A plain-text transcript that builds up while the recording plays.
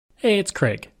Hey, it's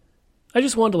Craig. I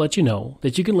just wanted to let you know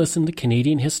that you can listen to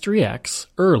Canadian History X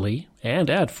early and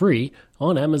ad-free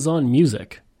on Amazon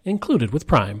Music, included with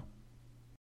Prime.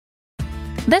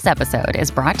 This episode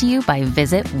is brought to you by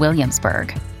Visit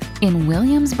Williamsburg. In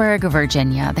Williamsburg,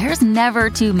 Virginia, there's never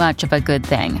too much of a good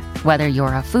thing. Whether you're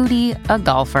a foodie, a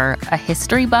golfer, a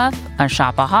history buff, a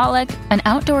shopaholic, an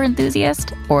outdoor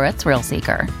enthusiast, or a thrill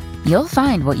seeker, you'll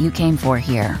find what you came for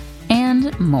here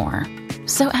and more.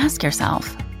 So ask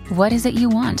yourself, what is it you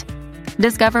want?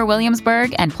 Discover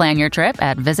Williamsburg and plan your trip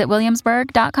at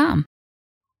visitwilliamsburg.com.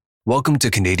 Welcome to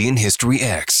Canadian History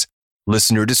X.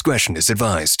 Listener discretion is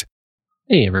advised.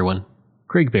 Hey everyone,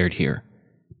 Craig Baird here.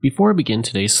 Before I begin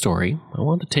today's story, I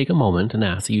want to take a moment and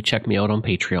ask that you check me out on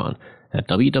Patreon at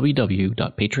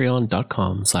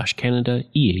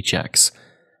www.patreon.com/CanadaEHX.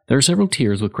 There are several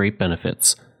tiers with great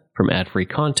benefits, from ad-free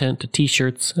content to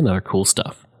t-shirts and other cool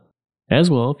stuff. As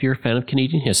well, if you're a fan of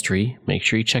Canadian history, make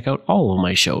sure you check out all of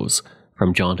my shows,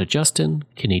 from John to Justin,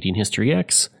 Canadian History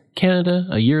X, Canada,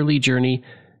 A Yearly Journey,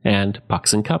 and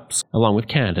Pucks and Cups, along with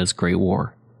Canada's Great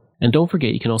War. And don't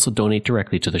forget, you can also donate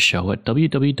directly to the show at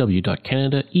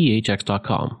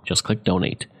www.canadaehx.com. Just click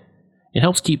donate. It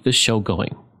helps keep this show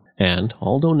going. And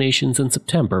all donations in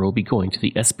September will be going to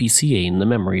the SPCA in the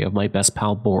memory of my best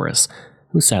pal Boris,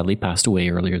 who sadly passed away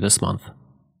earlier this month.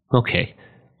 Okay,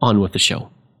 on with the show.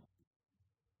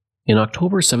 In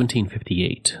October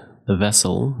 1758, the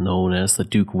vessel, known as the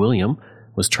Duke William,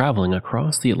 was traveling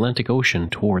across the Atlantic Ocean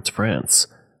towards France,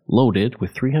 loaded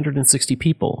with 360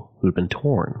 people who had been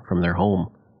torn from their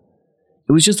home.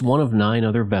 It was just one of 9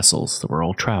 other vessels that were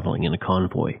all traveling in a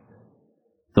convoy.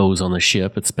 Those on the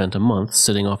ship had spent a month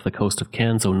sitting off the coast of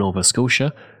Canso, Nova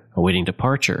Scotia, awaiting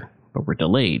departure, but were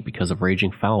delayed because of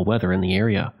raging foul weather in the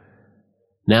area.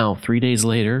 Now, 3 days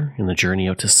later, in the journey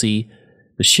out to sea,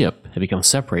 the ship had become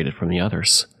separated from the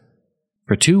others.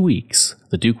 For 2 weeks,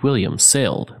 the Duke William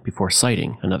sailed before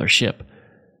sighting another ship,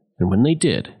 and when they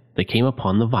did, they came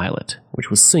upon the Violet,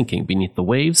 which was sinking beneath the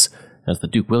waves as the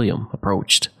Duke William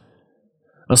approached.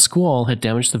 A squall had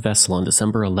damaged the vessel on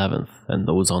December 11th, and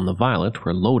those on the Violet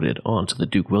were loaded onto the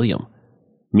Duke William.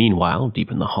 Meanwhile, deep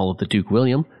in the hull of the Duke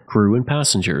William, crew and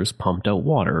passengers pumped out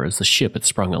water as the ship had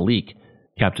sprung a leak.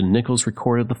 Captain Nichols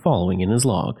recorded the following in his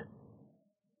log.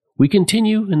 We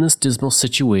continue in this dismal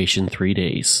situation 3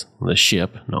 days, the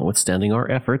ship, notwithstanding our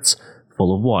efforts,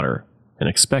 full of water, and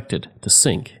expected to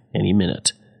sink any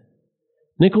minute.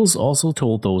 Nichols also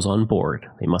told those on board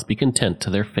they must be content to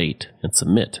their fate and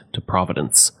submit to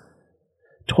Providence.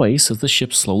 Twice, as the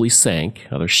ship slowly sank,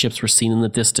 other ships were seen in the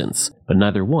distance, but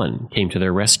neither one came to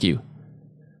their rescue.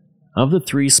 Of the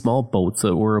 3 small boats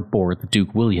that were aboard the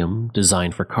Duke William,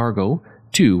 designed for cargo,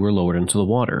 2 were lowered into the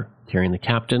water, carrying the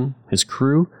captain, his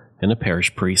crew, and a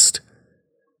parish priest.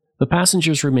 The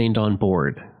passengers remained on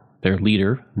board. Their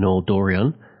leader, Noel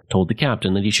Dorion, told the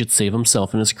captain that he should save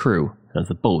himself and his crew, as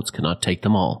the boats could not take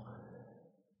them all.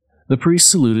 The priest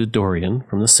saluted Dorion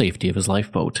from the safety of his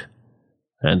lifeboat.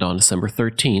 And on December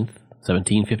 13th,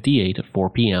 1758 at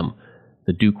 4 p.m.,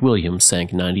 the Duke William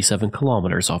sank 97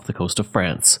 kilometers off the coast of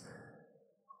France.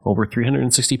 Over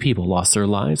 360 people lost their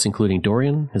lives, including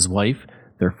Dorion, his wife,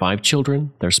 their 5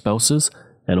 children, their spouses,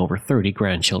 and over 30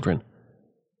 grandchildren.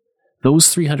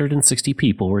 Those 360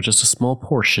 people were just a small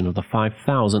portion of the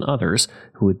 5,000 others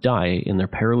who would die in their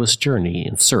perilous journey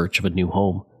in search of a new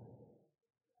home.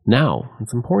 Now,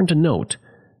 it's important to note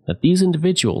that these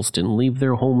individuals didn't leave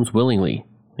their homes willingly.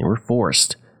 They were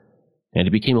forced, and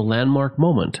it became a landmark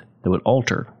moment that would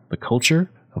alter the culture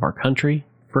of our country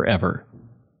forever.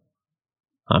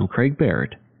 I'm Craig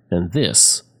Baird, and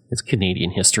this is Canadian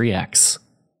History X.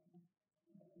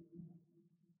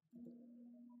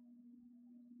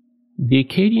 The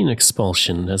Acadian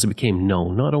expulsion, as it became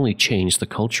known, not only changed the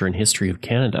culture and history of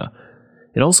Canada,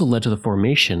 it also led to the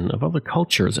formation of other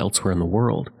cultures elsewhere in the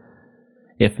world.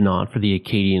 If not for the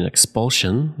Acadian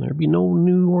expulsion, there would be no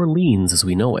New Orleans as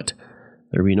we know it.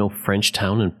 There would be no French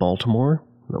town in Baltimore,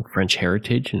 no French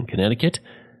heritage in Connecticut,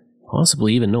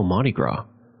 possibly even no Mardi Gras.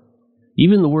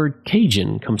 Even the word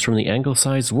Cajun comes from the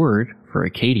anglicized word for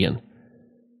Acadian.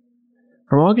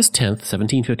 From August 10,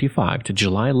 1755 to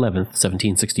July 11,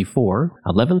 1764,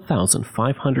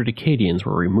 11,500 Acadians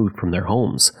were removed from their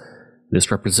homes.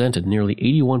 This represented nearly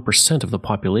 81% of the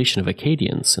population of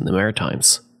Acadians in the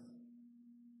Maritimes.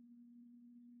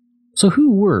 So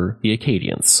who were the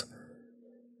Acadians?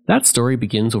 That story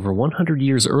begins over 100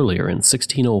 years earlier in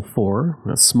 1604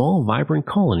 in a small, vibrant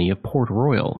colony of Port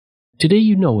Royal. Today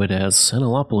you know it as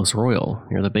Annapolis Royal,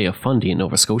 near the Bay of Fundy in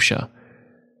Nova Scotia.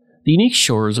 The unique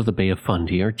shores of the Bay of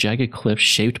Fundy are jagged cliffs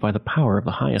shaped by the power of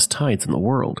the highest tides in the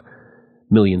world.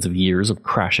 Millions of years of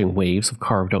crashing waves have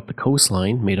carved out the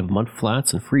coastline made of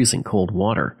mudflats and freezing cold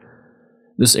water.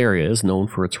 This area is known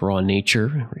for its raw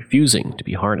nature, refusing to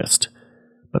be harnessed.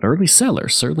 But early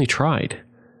settlers certainly tried.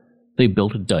 They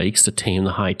built dikes to tame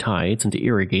the high tides and to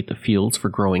irrigate the fields for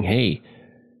growing hay.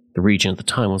 The region at the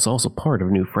time was also part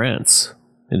of New France.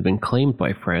 It had been claimed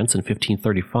by France in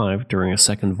 1535 during a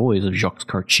second voyage of Jacques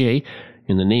Cartier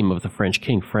in the name of the French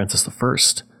king Francis I.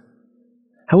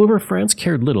 However, France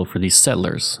cared little for these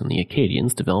settlers, and the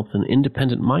Acadians developed an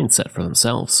independent mindset for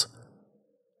themselves.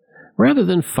 Rather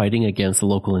than fighting against the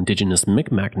local indigenous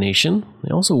Mi'kmaq nation, they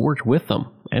also worked with them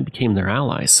and became their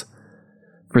allies.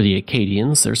 For the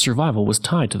Acadians, their survival was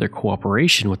tied to their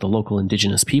cooperation with the local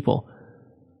indigenous people.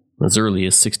 As early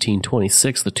as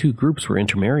 1626, the two groups were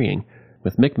intermarrying,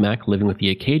 with Mi'kmaq living with the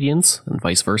Acadians and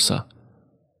vice versa.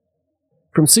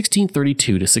 From 1632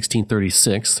 to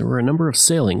 1636, there were a number of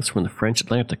sailings from the French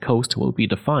Atlantic coast to what would be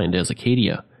defined as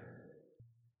Acadia.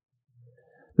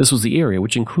 This was the area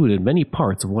which included many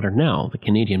parts of what are now the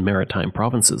Canadian Maritime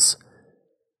Provinces.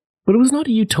 But it was not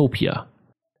a utopia.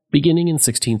 Beginning in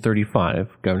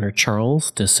 1635, Governor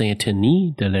Charles de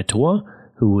Saint-Denis de Latour,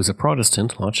 who was a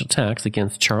Protestant, launched attacks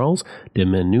against Charles de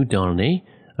Menou-Donnay,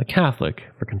 a Catholic,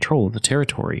 for control of the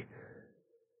territory.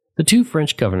 The two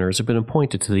French governors had been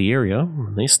appointed to the area,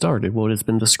 and they started what has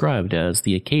been described as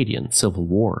the Acadian Civil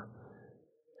War.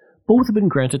 Both had been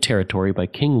granted territory by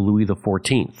King Louis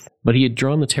XIV, but he had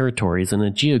drawn the territories in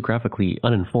a geographically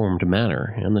uninformed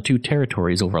manner, and the two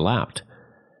territories overlapped.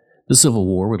 The Civil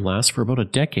War would last for about a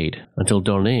decade, until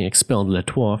Donnay expelled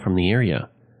Latour from the area.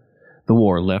 The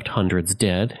war left hundreds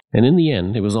dead, and in the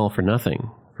end it was all for nothing,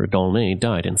 for Donnay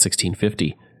died in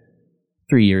 1650.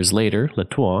 3 years later,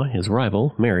 Latour, his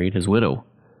rival, married his widow.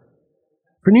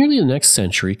 For nearly the next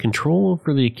century, control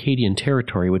over the Acadian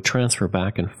territory would transfer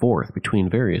back and forth between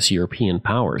various European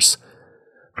powers.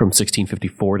 From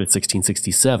 1654 to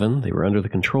 1667, they were under the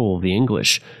control of the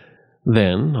English.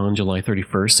 Then, on July 31,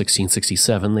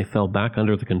 1667, they fell back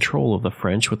under the control of the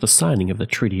French with the signing of the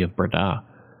Treaty of Breda.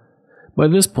 By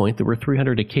this point, there were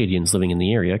 300 Acadians living in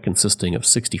the area, consisting of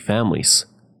 60 families.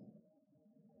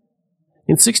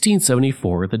 In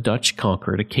 1674, the Dutch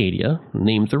conquered Acadia and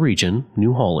named the region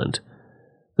New Holland.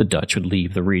 The Dutch would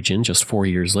leave the region just 4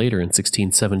 years later in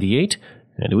 1678,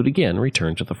 and it would again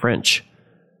return to the French.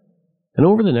 And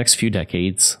over the next few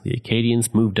decades, the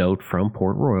Acadians moved out from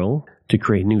Port Royal to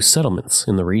create new settlements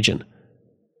in the region.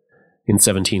 In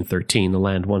 1713, the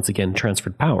land once again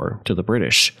transferred power to the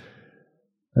British.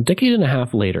 A decade and a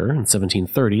half later, in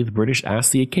 1730, the British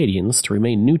asked the Acadians to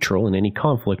remain neutral in any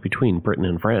conflict between Britain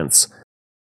and France.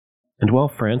 And while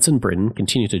France and Britain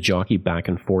continued to jockey back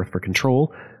and forth for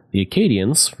control, the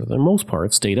Acadians, for the most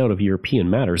part, stayed out of European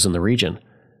matters in the region.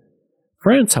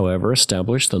 France, however,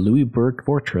 established the Louisbourg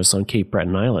fortress on Cape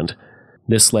Breton Island.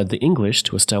 This led the English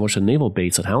to establish a naval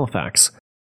base at Halifax.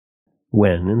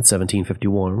 When, in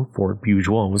 1751, Fort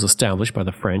Beaujois was established by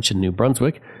the French in New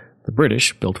Brunswick, the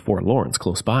British built Fort Lawrence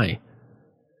close by.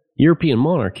 European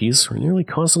monarchies were nearly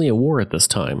constantly at war at this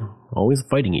time, always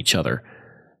fighting each other.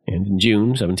 And in June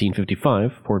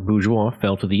 1755, Fort Beaujois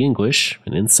fell to the English,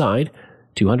 and inside,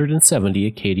 270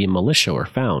 Acadian militia were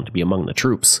found to be among the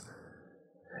troops.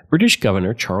 British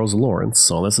Governor Charles Lawrence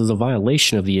saw this as a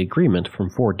violation of the agreement from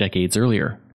 4 decades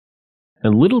earlier.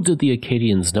 And little did the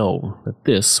Acadians know that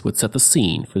this would set the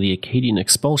scene for the Acadian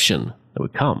expulsion that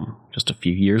would come just a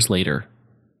few years later.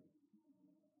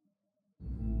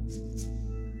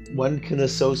 One can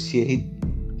associate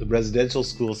the residential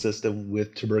school system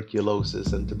with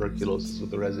tuberculosis and tuberculosis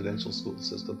with the residential school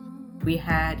system. We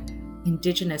had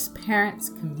Indigenous parents,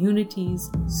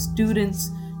 communities, students,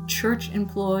 church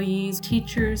employees,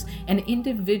 teachers, and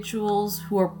individuals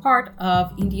who are part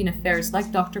of Indian affairs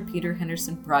like Dr. Peter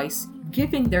Henderson Bryce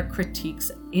giving their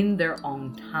critiques in their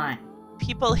own time.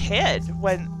 People hid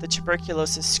when the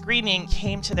tuberculosis screening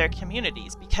came to their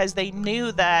communities because they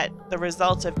knew that the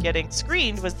result of getting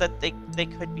screened was that they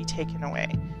could be taken away.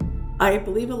 I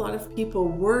believe a lot of people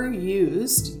were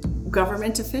used,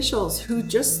 government officials who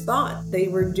just thought they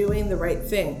were doing the right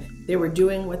thing. They were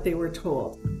doing what they were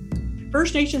told.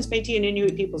 First Nations, Métis, and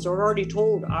Inuit peoples have already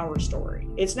told our story.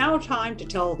 It's now time to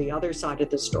tell the other side of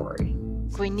the story.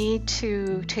 We need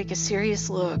to take a serious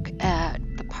look at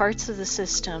the parts of the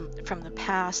system from the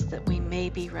past that we may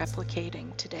be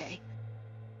replicating today.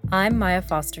 I'm Maya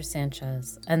Foster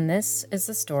Sanchez, and this is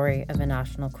the story of a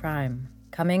national crime.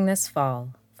 Coming this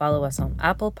fall. Follow us on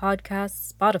Apple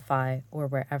Podcasts, Spotify, or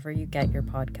wherever you get your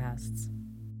podcasts.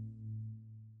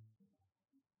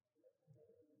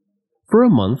 For a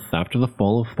month after the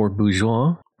fall of Fort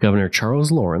Beaujois, Governor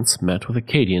Charles Lawrence met with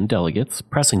Acadian delegates,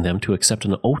 pressing them to accept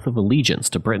an oath of allegiance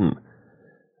to Britain.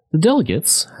 The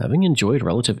delegates, having enjoyed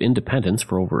relative independence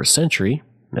for over a century,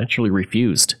 naturally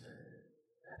refused.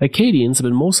 Acadians had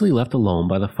been mostly left alone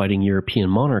by the fighting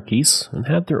European monarchies and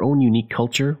had their own unique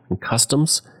culture and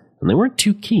customs, and they weren't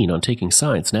too keen on taking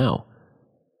sides now.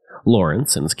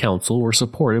 Lawrence and his council were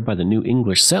supported by the new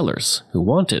English settlers who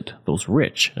wanted those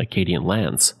rich Acadian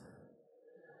lands.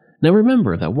 Now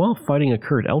remember that while fighting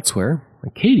occurred elsewhere,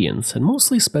 Acadians had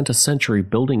mostly spent a century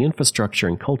building infrastructure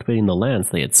and cultivating the lands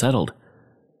they had settled.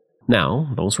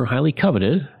 Now, those were highly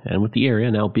coveted, and with the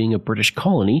area now being a British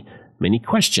colony, many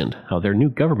questioned how their new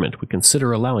government would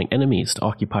consider allowing enemies to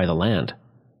occupy the land.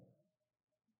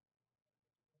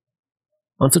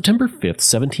 On September 5,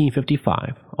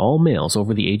 1755, all males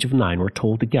over the age of 9 were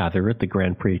told to gather at the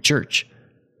Grand Prairie Church.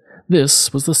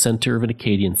 This was the center of an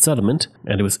Acadian settlement,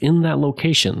 and it was in that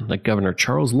location that Governor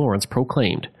Charles Lawrence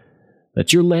proclaimed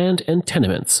that your land and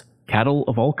tenements, cattle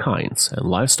of all kinds, and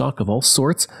livestock of all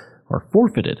sorts are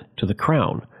forfeited to the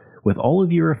Crown, with all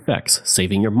of your effects,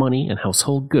 saving your money and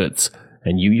household goods,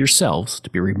 and you yourselves to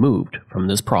be removed from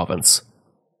this province.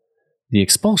 The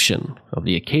expulsion of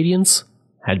the Acadians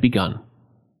had begun.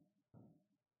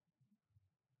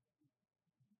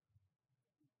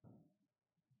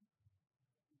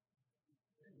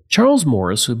 Charles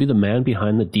Morris would be the man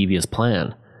behind the devious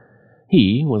plan.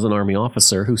 He was an army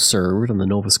officer who served on the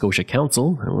Nova Scotia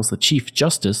Council and was the Chief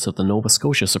Justice of the Nova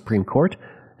Scotia Supreme Court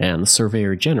and the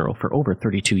Surveyor General for over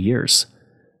 32 years.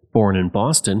 Born in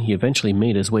Boston, he eventually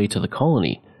made his way to the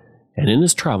colony, and in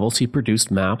his travels he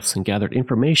produced maps and gathered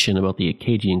information about the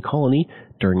Acadian colony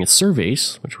during his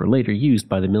surveys, which were later used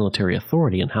by the military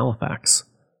authority in Halifax.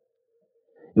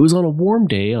 It was on a warm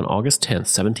day on August 10,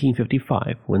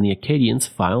 1755, when the Acadians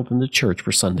filed into church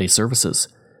for Sunday services.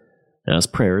 As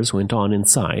prayers went on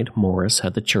inside, Morris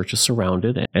had the churches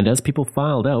surrounded, and as people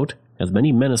filed out, as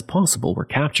many men as possible were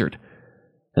captured.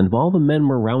 And while the men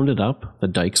were rounded up, the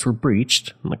dikes were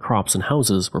breached, and the crops and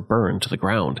houses were burned to the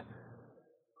ground.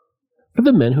 For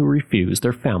the men who refused,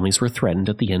 their families were threatened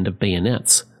at the end of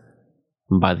bayonets.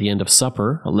 By the end of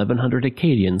supper, 1,100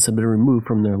 Acadians had been removed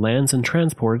from their lands and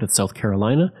transported to South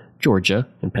Carolina, Georgia,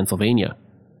 and Pennsylvania.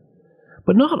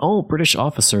 But not all British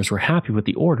officers were happy with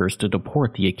the orders to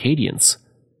deport the Acadians.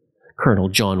 Colonel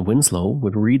John Winslow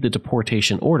would read the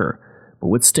deportation order, but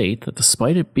would state that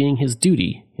despite it being his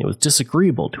duty, it was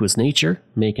disagreeable to his nature,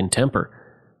 make, and temper.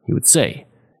 He would say,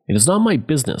 "It is not my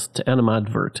business to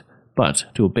animadvert, but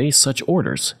to obey such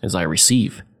orders as I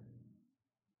receive."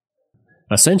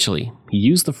 Essentially, he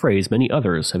used the phrase many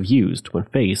others have used when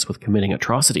faced with committing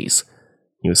atrocities.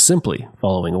 He was simply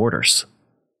following orders.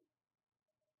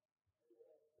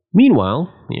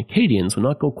 Meanwhile, the Acadians would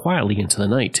not go quietly into the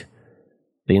night.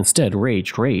 They instead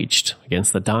raged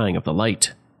against the dying of the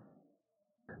light.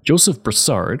 Joseph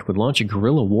Broussard would launch a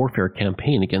guerrilla warfare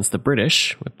campaign against the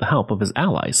British with the help of his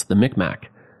allies, the Micmac.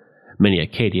 Many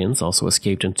Acadians also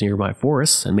escaped into nearby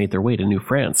forests and made their way to New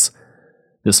France.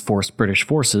 This forced British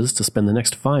forces to spend the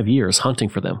next 5 years hunting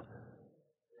for them.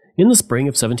 In the spring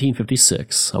of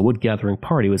 1756, a wood-gathering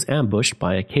party was ambushed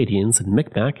by Acadians and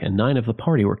Micmac, and 9 of the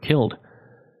party were killed.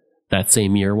 That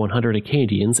same year, 100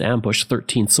 Acadians ambushed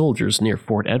 13 soldiers near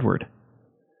Fort Edward.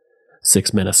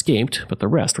 6 men escaped, but the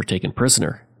rest were taken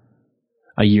prisoner.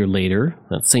 A year later,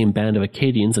 that same band of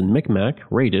Acadians and Micmac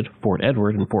raided Fort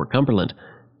Edward and Fort Cumberland,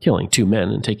 killing 2 men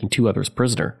and taking 2 others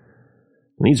prisoner.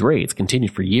 And these raids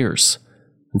continued for years.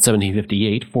 In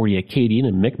 1758, 40 Acadian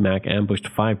and Micmac ambushed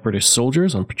 5 British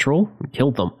soldiers on patrol and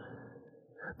killed them.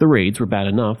 The raids were bad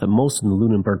enough that most in the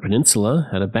Lunenburg Peninsula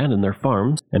had abandoned their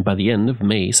farms, and by the end of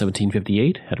May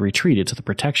 1758 had retreated to the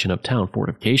protection of town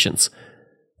fortifications.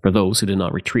 For those who did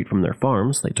not retreat from their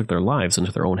farms, they took their lives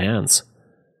into their own hands.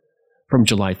 From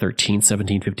July 13,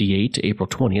 1758 to April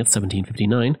 20,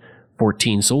 1759,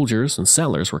 14 soldiers and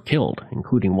settlers were killed,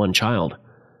 including 1 child.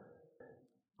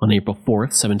 On April 4,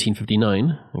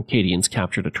 1759, Acadians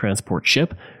captured a transport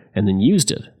ship and then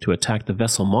used it to attack the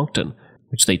vessel Moncton,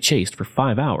 which they chased for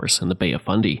 5 hours in the Bay of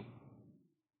Fundy.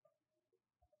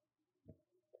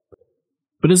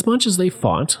 But as much as they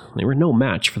fought, they were no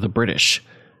match for the British.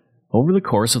 Over the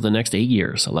course of the next 8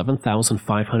 years,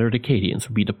 11,500 Acadians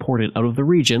would be deported out of the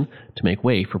region to make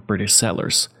way for British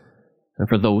settlers. And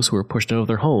for those who were pushed out of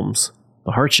their homes,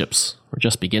 the hardships were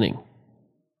just beginning.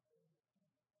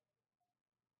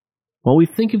 While we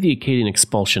think of the Acadian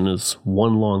expulsion as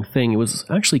one long thing, it was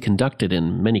actually conducted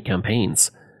in many campaigns.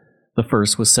 The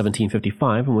first was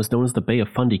 1755 and was known as the Bay of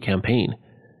Fundy Campaign.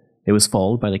 It was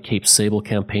followed by the Cape Sable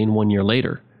Campaign 1 year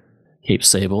later. Cape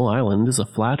Sable Island is a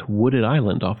flat, wooded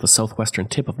island off the southwestern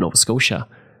tip of Nova Scotia.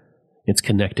 It's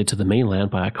connected to the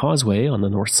mainland by a causeway on the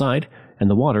north side and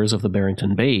the waters of the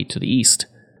Barrington Bay to the east.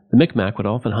 The Micmac would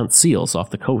often hunt seals off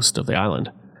the coast of the island.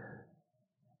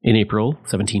 In April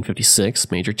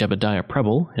 1756, Major Jebediah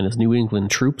Preble and his New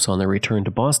England troops on their return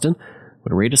to Boston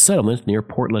would raid a settlement near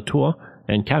Port Latour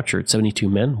and captured 72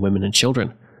 men, women, and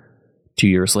children. 2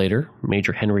 years later,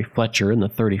 Major Henry Fletcher and the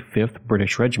 35th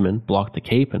British Regiment blocked the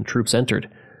Cape and troops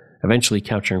entered, eventually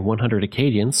capturing 100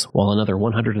 Acadians, while another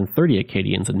 130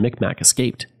 Acadians and Micmac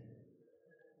escaped.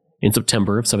 In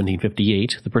September of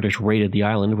 1758, the British raided the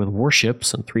island with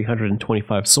warships and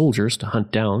 325 soldiers to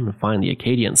hunt down and find the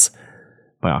Acadians.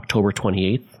 By October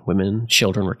 28th, women and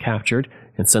children were captured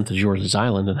and sent to George's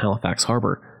Island in Halifax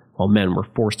Harbor, while men were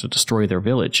forced to destroy their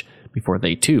village before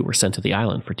they too were sent to the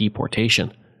island for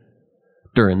deportation.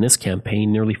 During this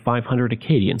campaign, nearly 500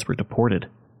 Acadians were deported.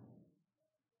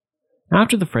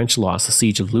 After the French lost the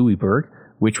siege of Louisbourg,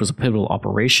 which was a pivotal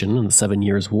operation in the 7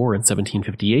 Years' War in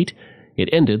 1758, it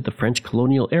ended the French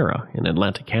colonial era in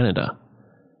Atlantic Canada.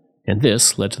 And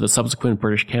this led to the subsequent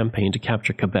British campaign to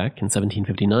capture Quebec in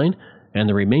 1759 and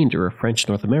the remainder of French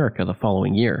North America the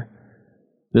following year.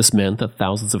 This meant that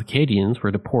thousands of Acadians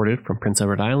were deported from Prince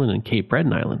Edward Island and Cape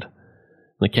Breton Island.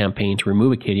 The campaign to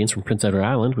remove Acadians from Prince Edward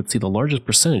Island would see the largest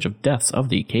percentage of deaths of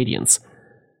the Acadians.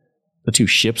 The two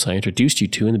ships I introduced you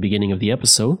to in the beginning of the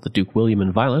episode, the Duke William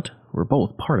and Violet, were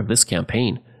both part of this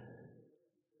campaign.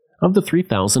 Of the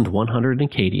 3,100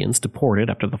 Acadians deported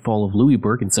after the fall of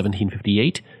Louisbourg in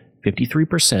 1758,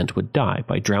 53% would die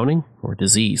by drowning or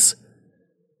disease.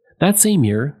 That same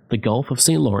year, the Gulf of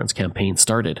St. Lawrence campaign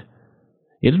started.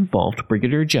 It involved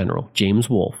Brigadier General James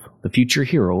Wolfe, the future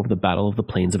hero of the Battle of the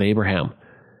Plains of Abraham.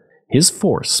 His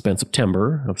force spent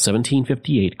September of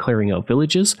 1758 clearing out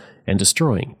villages and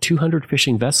destroying 200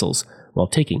 fishing vessels while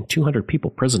taking 200 people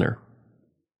prisoner.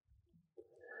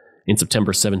 In September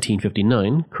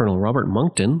 1759, Colonel Robert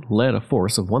Monckton led a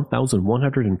force of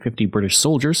 1,150 British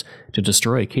soldiers to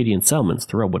destroy Acadian settlements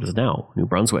throughout what is now New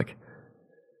Brunswick.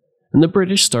 And the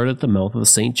British started at the mouth of the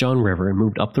St. John River and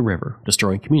moved up the river,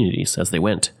 destroying communities as they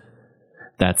went.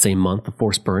 That same month, the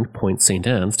force burned Point St.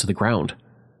 Anne's to the ground.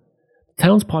 The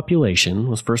town's population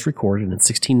was first recorded in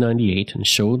 1698 and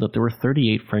showed that there were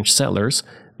 38 French settlers,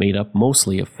 made up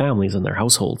mostly of families and their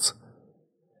households.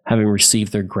 Having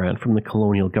received their grant from the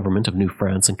colonial government of New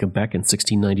France and Quebec in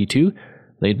 1692,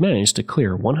 they had managed to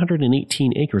clear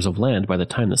 118 acres of land by the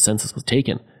time the census was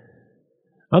taken.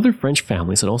 Other French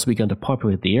families had also begun to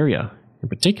populate the area, in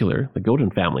particular the Godin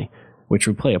family, which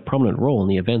would play a prominent role in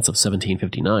the events of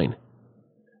 1759.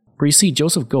 For you see,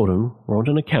 Joseph Godin wrote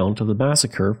an account of the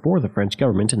massacre for the French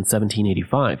government in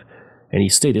 1785, and he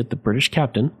stated the British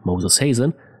captain, Moses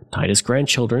Hazen, tied his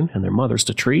grandchildren and their mothers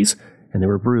to trees, and they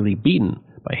were brutally beaten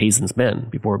by Hazen's men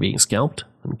before being scalped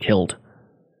and killed.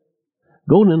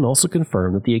 Godin also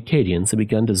confirmed that the Acadians had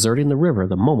begun deserting the river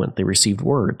the moment they received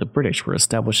word the British were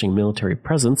establishing military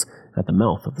presence at the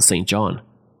mouth of the St. John.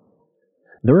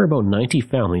 There were about 90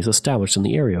 families established in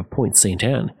the area of Point St.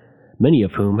 Anne, many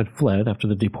of whom had fled after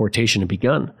the deportation had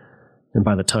begun, and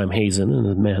by the time Hazen and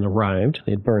his men arrived,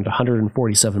 they had burned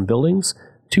 147 buildings,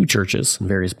 2 churches, and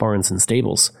various barns and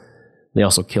stables. They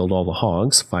also killed all the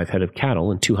hogs, 5 head of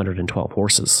cattle, and 212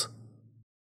 horses.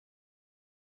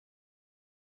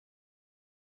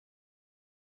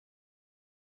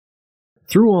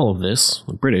 Through all of this,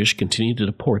 the British continued to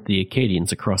deport the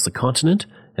Acadians across the continent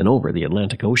and over the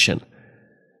Atlantic Ocean.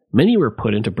 Many were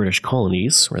put into British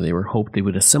colonies, where they were hoped they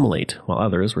would assimilate, while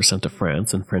others were sent to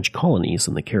France and French colonies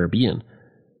in the Caribbean.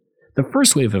 The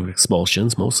first wave of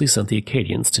expulsions mostly sent the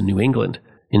Acadians to New England.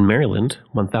 In Maryland,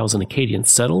 1,000 Acadians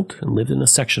settled and lived in a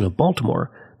section of Baltimore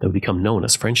that would become known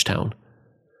as Frenchtown.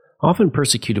 Often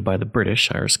persecuted by the British,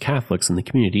 Irish Catholics in the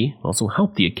community also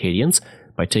helped the Acadians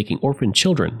by taking orphan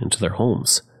children into their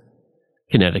homes.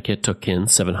 Connecticut took in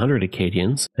 700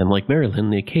 Acadians, and like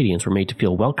Maryland, the Acadians were made to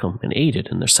feel welcome and aided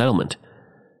in their settlement.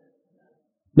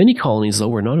 Many colonies, though,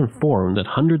 were not informed that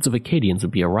hundreds of Acadians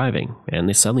would be arriving, and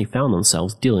they suddenly found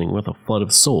themselves dealing with a flood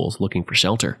of souls looking for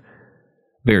shelter.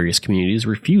 Various communities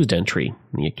refused entry,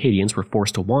 and the Acadians were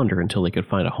forced to wander until they could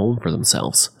find a home for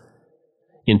themselves.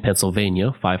 In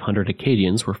Pennsylvania, 500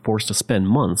 Acadians were forced to spend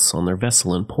months on their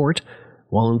vessel in port,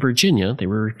 while in Virginia they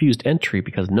were refused entry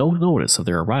because no notice of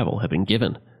their arrival had been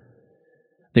given.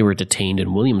 They were detained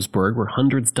in Williamsburg, where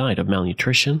hundreds died of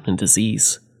malnutrition and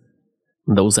disease.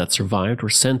 Those that survived were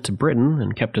sent to Britain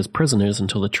and kept as prisoners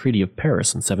until the Treaty of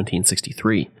Paris in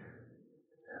 1763.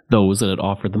 Those that had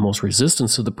offered the most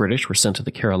resistance to the British were sent to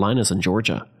the Carolinas and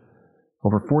Georgia.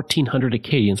 Over 1,400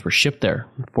 Acadians were shipped there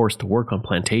and forced to work on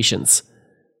plantations.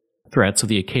 Threats of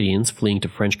the Acadians fleeing to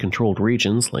French-controlled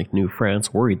regions like New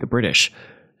France worried the British,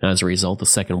 As a result, the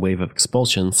second wave of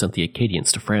expulsion sent the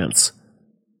Acadians to France.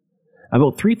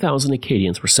 About 3,000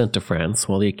 Acadians were sent to France,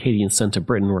 while the Acadians sent to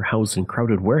Britain were housed in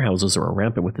crowded warehouses or were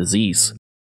rampant with disease.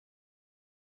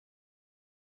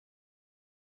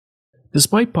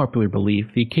 Despite popular belief,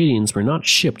 the Acadians were not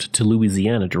shipped to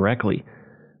Louisiana directly.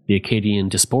 The Acadian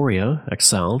diaspora,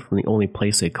 exiled from the only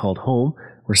place they called home,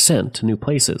 were sent to new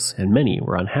places, and many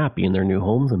were unhappy in their new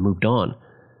homes and moved on.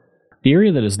 The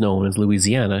area that is known as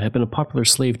Louisiana had been a popular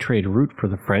slave trade route for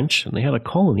the French, and they had a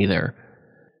colony there.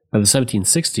 By the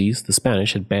 1760s, the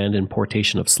Spanish had banned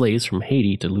importation of slaves from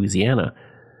Haiti to Louisiana.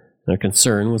 Their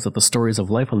concern was that the stories of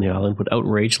life on the island would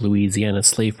outrage Louisiana's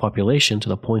slave population to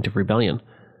the point of rebellion.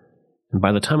 And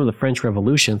by the time of the French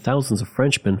Revolution, thousands of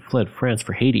Frenchmen fled France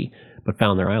for Haiti, but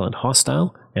found their island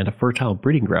hostile and a fertile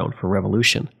breeding ground for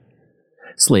revolution.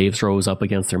 Slaves rose up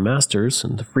against their masters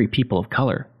and the free people of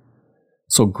color.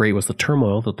 So great was the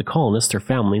turmoil that the colonists, their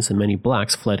families, and many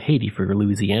blacks fled Haiti for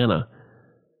Louisiana.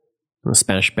 The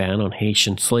Spanish ban on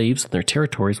Haitian slaves in their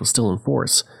territories was still in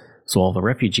force, so all the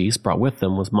refugees brought with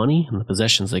them was money and the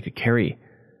possessions they could carry.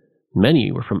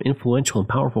 Many were from influential and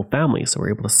powerful families that were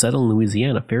able to settle in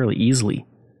Louisiana fairly easily.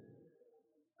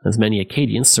 As many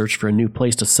Acadians searched for a new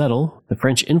place to settle, the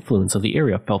French influence of the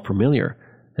area felt familiar,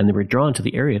 and they were drawn to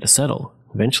the area to settle,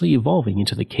 eventually evolving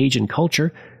into the Cajun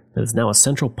culture that is now a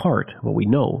central part of what we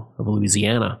know of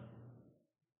Louisiana.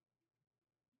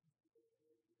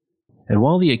 And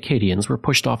while the Acadians were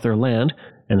pushed off their land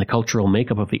and the cultural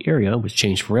makeup of the area was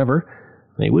changed forever,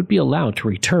 they would be allowed to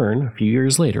return a few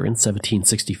years later in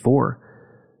 1764.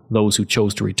 Those who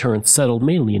chose to return settled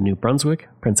mainly in New Brunswick,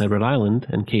 Prince Edward Island,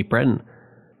 and Cape Breton,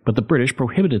 but the British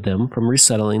prohibited them from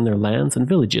resettling their lands and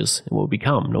villages in what would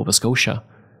become Nova Scotia.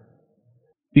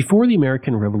 Before the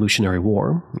American Revolutionary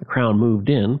War, the Crown moved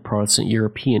in Protestant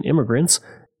European immigrants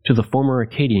to the former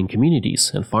Acadian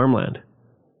communities and farmland.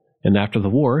 And after the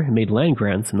war, it made land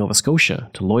grants in Nova Scotia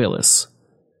to Loyalists.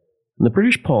 And the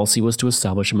British policy was to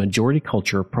establish a majority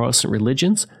culture of Protestant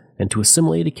religions and to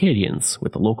assimilate Acadians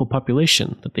with the local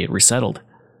population that they had resettled.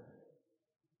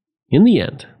 In the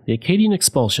end, the Acadian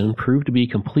expulsion proved to be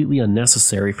completely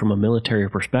unnecessary from a military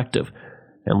perspective,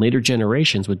 and later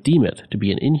generations would deem it to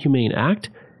be an inhumane act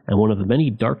and one of the many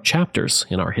dark chapters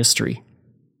in our history.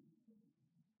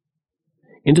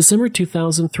 In December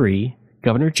 2003,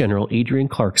 Governor-General Adrian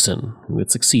Clarkson, who had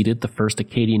succeeded the first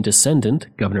Acadian descendant,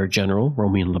 Governor-General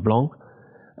Romain Leblanc,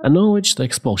 acknowledged the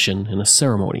expulsion in a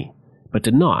ceremony, but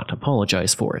did not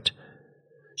apologize for it.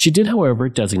 She did, however,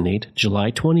 designate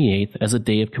July 28th as a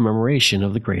day of commemoration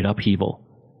of the Great Upheaval,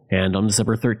 and on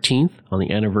December 13th, on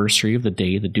the anniversary of the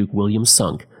day the Duke William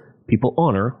sunk, people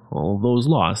honor all of those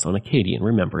lost on Acadian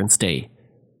Remembrance Day.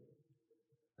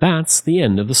 That's the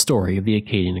end of the story of the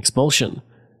Acadian expulsion,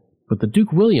 but the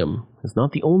Duke William is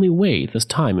not the only way this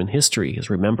time in history is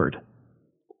remembered.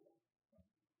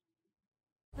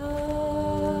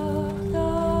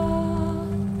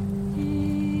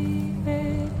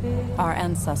 Our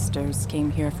ancestors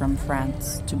came here from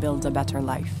France to build a better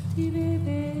life.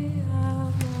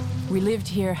 We lived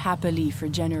here happily for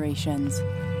generations,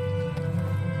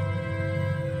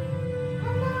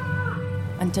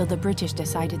 until the British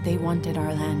decided they wanted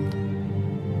our land.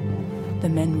 The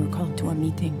men were called to a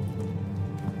meeting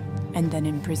and then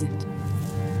imprisoned.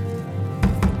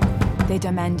 They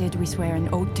demanded we swear an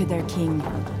oath to their king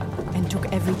and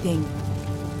took everything,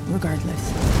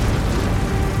 regardless.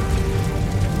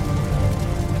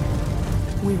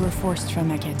 We were forced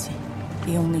from Acadie,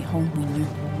 the only home we knew.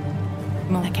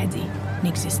 Mon Acadie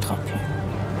n'existera plus.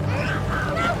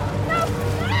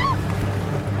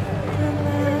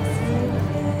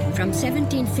 From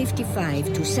 1755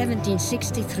 to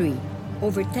 1763,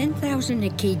 over 10,000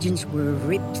 Acadians were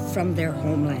ripped from their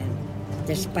homeland.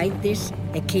 Despite this,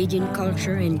 Acadian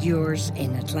culture endures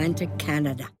in Atlantic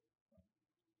Canada.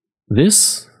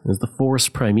 This is the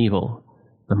forest primeval,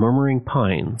 the murmuring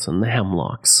pines and the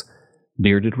hemlocks,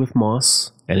 bearded with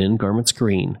moss and in garments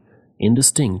green,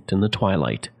 indistinct in the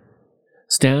twilight,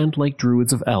 stand like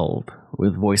druids of eld,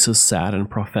 with voices sad and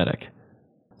prophetic,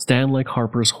 stand like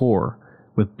harpers hoar,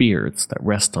 with beards that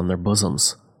rest on their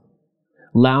bosoms.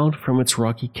 Loud from its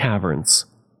rocky caverns,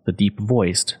 the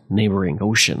deep-voiced neighboring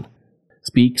ocean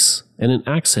speaks, and in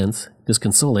accents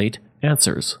disconsolate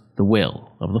answers the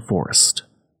wail of the forest.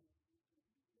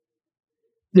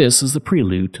 This is the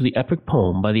prelude to the epic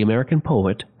poem by the American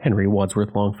poet Henry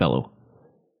Wadsworth Longfellow,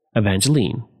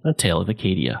 Evangeline, A Tale of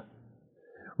Acadia.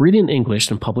 Written in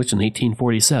English and published in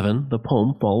 1847, the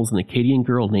poem follows an Acadian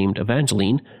girl named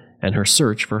Evangeline and her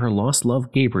search for her lost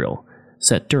love Gabriel,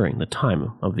 set during the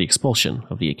time of the expulsion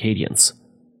of the Acadians.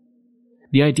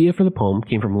 The idea for the poem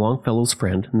came from Longfellow's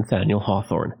friend Nathaniel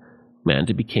Hawthorne, man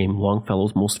who became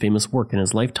Longfellow's most famous work in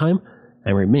his lifetime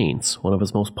and remains one of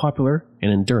his most popular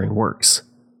and enduring works.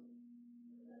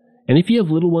 And if you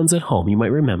have little ones at home, you might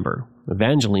remember,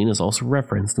 Evangeline is also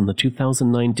referenced in the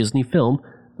 2009 Disney film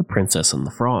The Princess and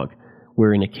the Frog,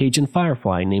 wherein a Cajun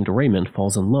firefly named Raymond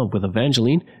falls in love with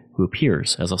Evangeline, who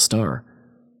appears as a star.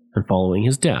 And following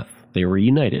his death, they are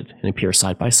reunited and appear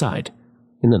side by side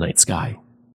in the night sky.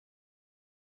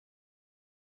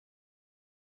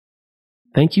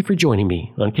 Thank you for joining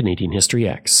me on Canadian History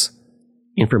X.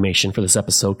 Information for this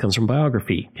episode comes from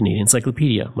Biography, Canadian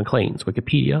Encyclopedia, Maclean's,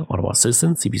 Wikipedia, Ottawa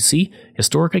Citizen, CBC,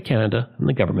 Historica Canada, and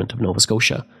the Government of Nova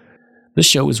Scotia. This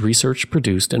show is researched,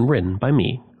 produced, and written by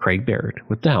me, Craig Baird,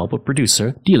 with the help of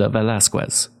producer Dila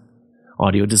Velasquez.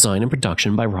 Audio design and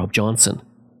production by Rob Johnson.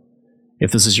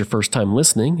 If this is your first time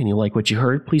listening and you like what you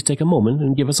heard, please take a moment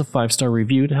and give us a 5-star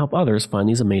review to help others find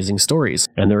these amazing stories,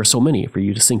 and there are so many for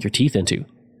you to sink your teeth into.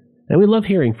 And we love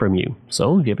hearing from you,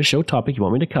 so if you have a show topic you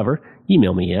want me to cover,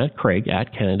 email me at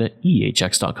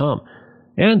craig@canadaehx.com.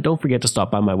 And don't forget to stop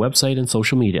by my website and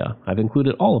social media. I've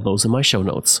included all of those in my show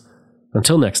notes.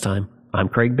 Until next time, I'm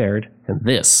Craig Baird, and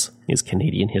this is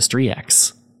Canadian History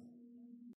X.